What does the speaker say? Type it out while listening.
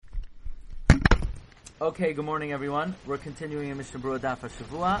Okay, good morning, everyone. We're continuing in Mishnah Berurah Daf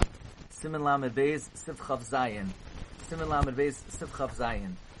HaShavua, Siman Lamed Beis, Sif Chav Zayin. Siman Lamed Beis, Sif Chav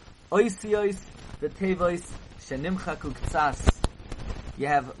Zayin. Oisiyos v'tevois shenimchaku k'tzas. You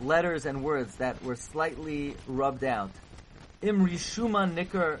have letters and words that were slightly rubbed out. Im rishuma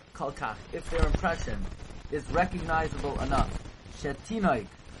nikar kalkach. If their impression is recognizable enough. Shetinoik,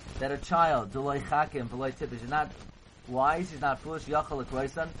 that a child, Deloy chakim, Deloy tip, is not wise, he's not foolish, yachal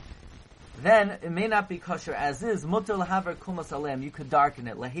l'kroisan, then it may not be kosher as is. Mutter lahaver kumas alem. You could darken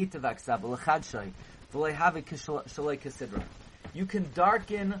it. Lahitav aksav lachadshay v'lehavik shaloi kasidra. You can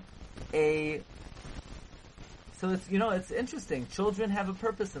darken a. So it's interesting. Children have a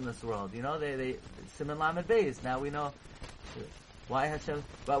purpose in this world. They Siman Lamed Beis. Now we know why Hashem.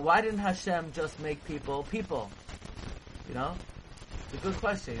 But why didn't Hashem just make people? It's a good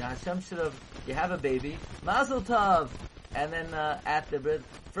question. Hashem should have. You have a baby, Mazel Tov. And then at the birth,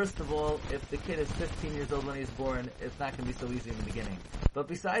 first of all, if the kid is 15 years old when he's born, it's not going to be so easy in the beginning. But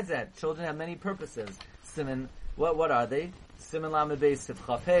besides that, children have many purposes. Siman, what are they? Siman Lamed Beis Sif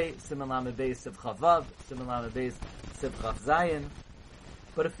Chav Hey, Siman Lamed Beis Sif Chav Vav, Siman Lamed Beis Sif Chav Zayin.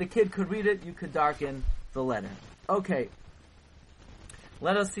 But if the kid could read it, you could darken the letter. Okay.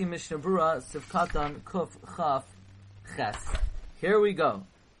 Let us see Mishnah Berurah Sif Katan Kuf Chav Ches. Here we go.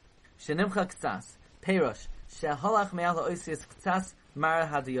 Shenimcha K'tzas Peirosh. Some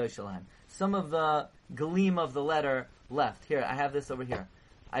of the gleam of the letter left. Here, I have this over here.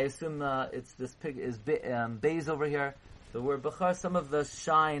 I assume it's this pig is beis over here. The word bechar. Some of the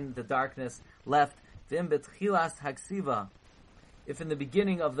shine, the darkness left. If in the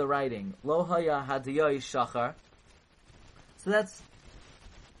beginning of the writing, lo haya hadiyoi shachar. So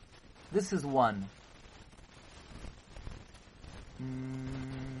this is one.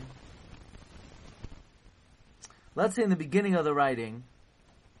 Let's say in the beginning of the writing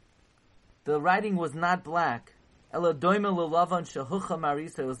was not black. It was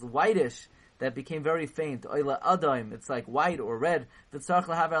whitish that became very faint. It's like white or red. Then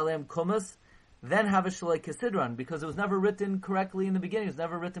have a shalei kesidron, because it was never written correctly in the beginning. It was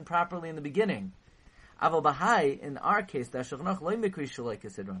never written properly in the beginning. Aval Bahai, in our case, it's not considered shalei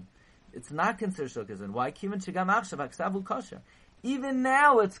kesidron. Why? Even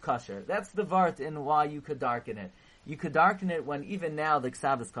now it's kosher. That's the vart in why you could darken it. You could darken it when even now the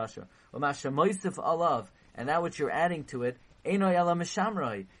ksav is kosher. And that which you're adding to it, einoy ela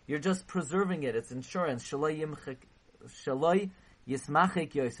mishamroi. You're just preserving it. It's insurance. Shaloi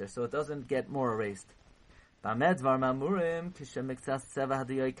yismachik yoser. So it doesn't get more erased. That's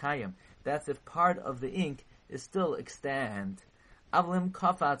if part of the ink is still extant. Avlim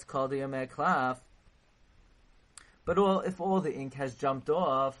kafatz kol klaf. But if all the ink has jumped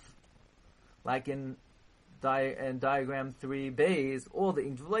off, like in diagram 3 bays, all the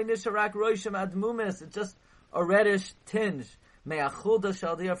ink, it's just a reddish tinge.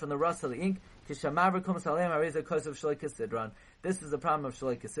 From the rust of the ink. This is the problem of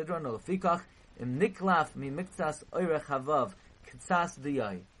shalei kesidron.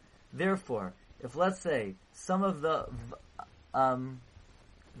 Therefore, if let's say some of the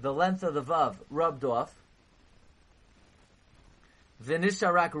length of the vav rubbed off, and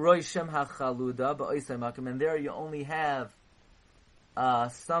there you only have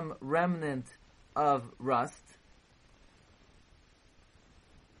some remnant of rust.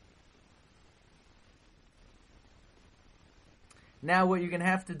 Now what you're going to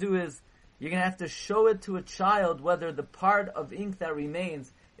have to do is you're going to have to show it to a child whether the part of ink that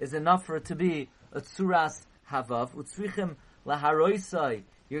remains is enough for it to be a tzuras havav. Utzrichim laharoisai.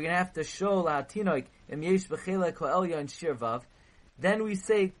 You're going to have to show lahatinoik im yesh b'chelek ha'elya and shirvav. Then we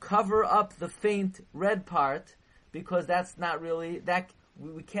say cover up the faint red part, because that's not really that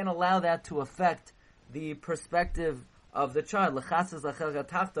we can't allow that to affect the perspective of the child.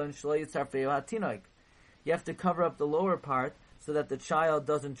 You have to cover up the lower part so that the child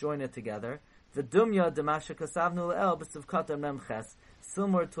doesn't join it together. Similar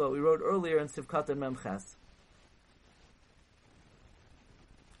to what we wrote earlier in Sivkatan Memches.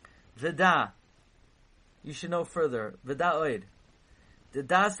 Veda, you should know further. Veda oid. The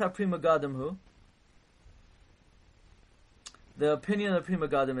Das HaPri Megadim hu. The opinion of the Pri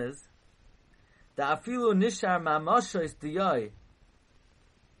Megadim is the afilu nishar mamashos diyai.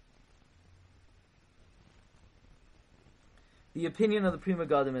 The opinion of the Pri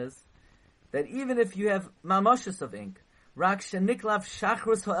Megadim is that even if you have mamashos of ink, rak sheniklav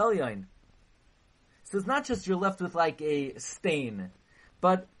shachrus ha'elyain. So it's not just you're left with like a stain,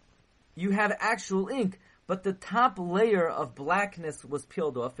 but you have actual ink. But the top layer of blackness was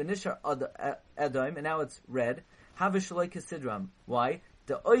peeled off. Finishar edoim, and now it's red. Havishalei kesidram. Why?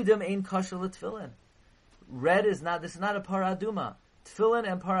 The oidem ain't kosher l'tfilin. red is not, this is not a paraduma.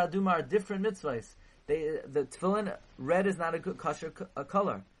 Tefillin and paraduma are different mitzvahs. The tefillin, red is not a good kosher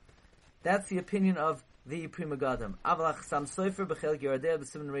color. That's the opinion of the Pri Megadim. Avalach Sam Sofer b'chel Yeradeh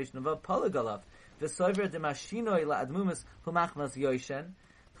b'simin reish navav polygalav v'sofer demashinoi la'admumis humachmas yoishen.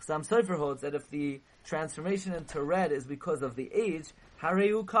 Sam Sofer holds that if the transformation into red is because of the age,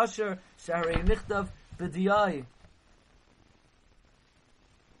 hareu kosher shaharei nichtav b'diyai.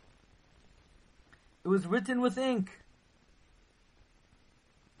 It was written with ink.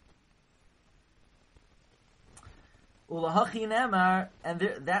 Ulahachi nemar, and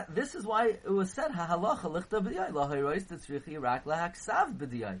this is why it was said hahalacha lichta b'diyai lahayrois tzrichi rak lahaksav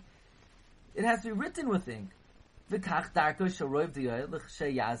b'diyai. It has to be written with ink. V'kach darko sharoiv b'diyai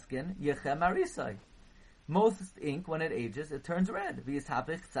l'chsheyazkin yechem arisai. Most ink, when it ages, it turns red.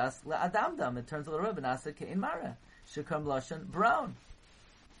 V'yishapich tzas la'adamdam. It turns a little red. V'nasa ke'in mara. Shekam lashon brown.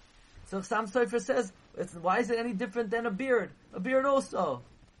 So Sam Sofer says, why is it any different than a beard? A beard also.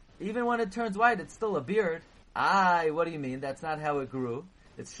 Even when it turns white, it's still a beard. What do you mean? That's not how it grew.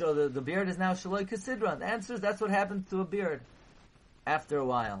 It's show the beard is now Shaloi Kasidron. The answer is that's what happens to a beard after a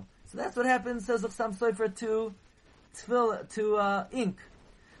while. So that's what happens, says Sam Sofer, to ink.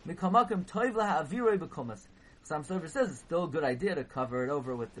 Mikamakim toiv laha aviroi b'komas. Sam Sofer says it's still a good idea to cover it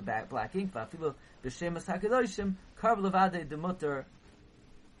over with the black ink. V'afilu b'shemas hakadoshim karv levade demuter.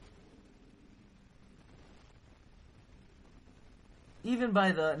 Even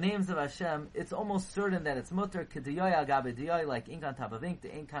by the names of Hashem, it's almost certain that it's mutter k'diyai agabe diyai, like ink on top of ink.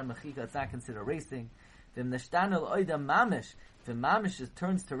 The ink on mechika, it's not considered racing. V'im neshtanel oida mamish. If mamish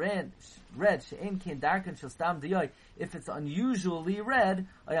turns to red, she'en ken darken shel stam diyai. If it's unusually red,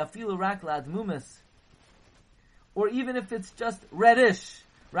 ayafilu rak la'admumis. Or even if it's just reddish,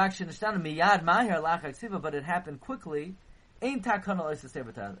 rak she'neshtanel miyad mahir lachak siva, but it happened quickly. Ein takana lois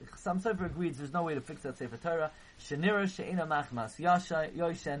Sefer Torah. Some Sofer agrees there's no way to fix that Sefer Torah. Shenira she'ena machmas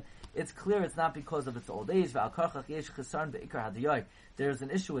yoshen. It's clear it's not because of its old age. V'al karchach yesh chesaron be'ikar hadiyai. There's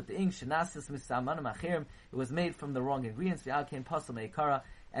an issue with the ink. Shenasis misamanam achirim. It was made from the wrong ingredients. V'al kein pasal me'ikara,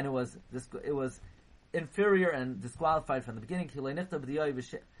 and it was inferior and disqualified from the beginning.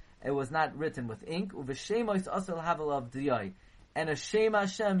 It was not written with ink. Uv'shemois asal havalav diyai. And a shem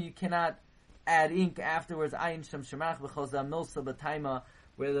Hashem you cannot add ink afterwards. Ayin shem shemach v'chozam milsa b'taima,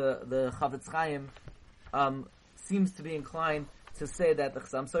 where the Chavetz Chaim seems to be inclined to say that the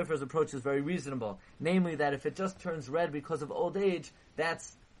Chassam Sofer's approach is very reasonable. Namely, that if it just turns red because of old age,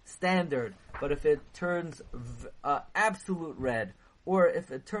 that's standard. But if it turns absolute red, or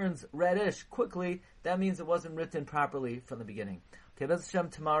if it turns reddish quickly, that means it wasn't written properly from the beginning. Okay, Bez Hashem,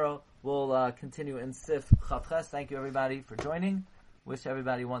 tomorrow we'll continue in Sif Chavches. Thank you everybody for joining. Wish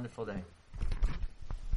everybody a wonderful day.